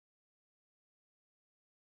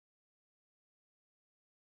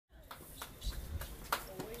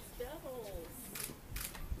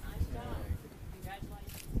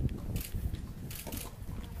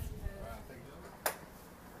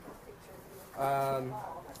Um,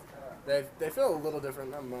 they feel a little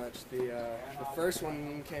different, not much. The first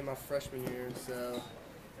one came my freshman year, so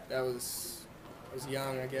that was I was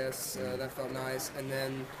young, I guess. That felt nice. And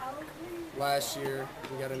then last year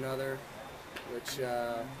we got another, which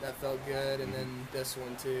that felt good, and then this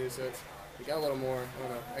one too. So it got a little more. I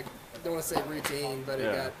don't know. I don't want to say routine, but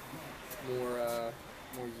it Yeah. got more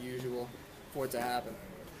usual for it to happen.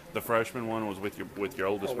 The freshman one was with your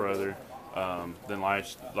oldest brother. Then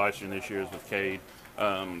last year and this year is with Cade.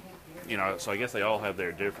 So I guess they all have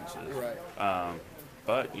their differences. Right.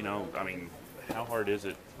 But I mean, how hard is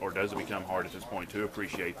it, or does it become hard at this point to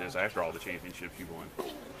appreciate this after all the championships you won?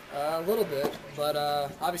 A little bit, but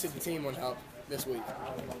obviously the team would help this week,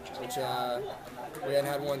 which we hadn't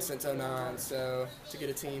had one since '09. So to get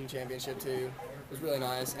a team championship too was really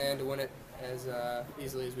nice, and to win it as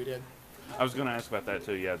easily as we did. I was going to ask about that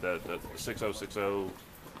too. Yeah, the 6-0-6-0.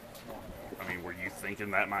 I mean, were you thinking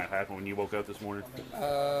that might happen when you woke up this morning?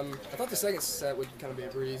 I thought the second set would kind of be a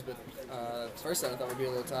breeze, but first set I thought would be a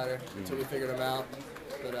little tighter until we figured them out.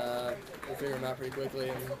 But we figured them out pretty quickly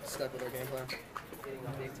and stuck with our game plan.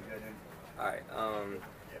 All right.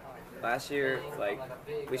 Last year,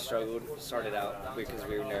 we struggled, started out because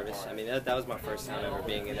we were nervous. I mean, that was my first time ever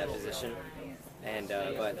being in that position. And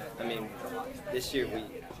but I mean, this year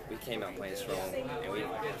we came out playing strong, and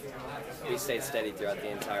we stayed steady throughout the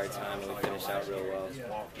entire time, and we finished out real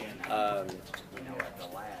well.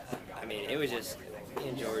 I mean, it was just me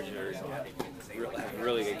and George have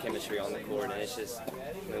really good chemistry on the court, and it's just,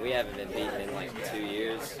 I mean, we haven't been beaten in like 2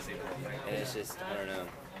 years, and it's just, I don't know.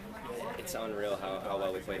 It's unreal how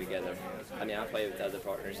well we play together. I mean, I play with other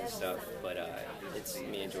partners and stuff, but it's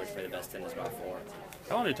me and George play the best tennis by far.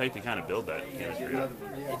 How long did it take to kind of build that chemistry up?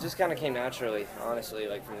 It just kind of came naturally, honestly.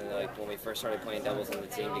 When we first started playing doubles on the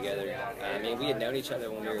team together. I mean, we had known each other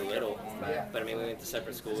when we were little, but I mean, we went to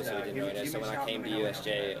separate schools, so we didn't really know. So when I came to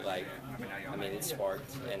USJ, I mean, it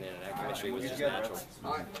sparked, and then that chemistry was just natural.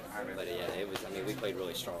 But yeah, it was. I mean, we played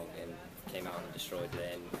really strong and came out and destroyed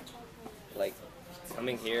today. And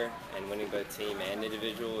coming here and winning both team and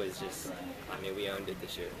individual is just, I mean, we owned it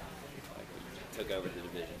this year. We took over the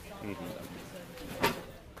division. Mm-hmm. So.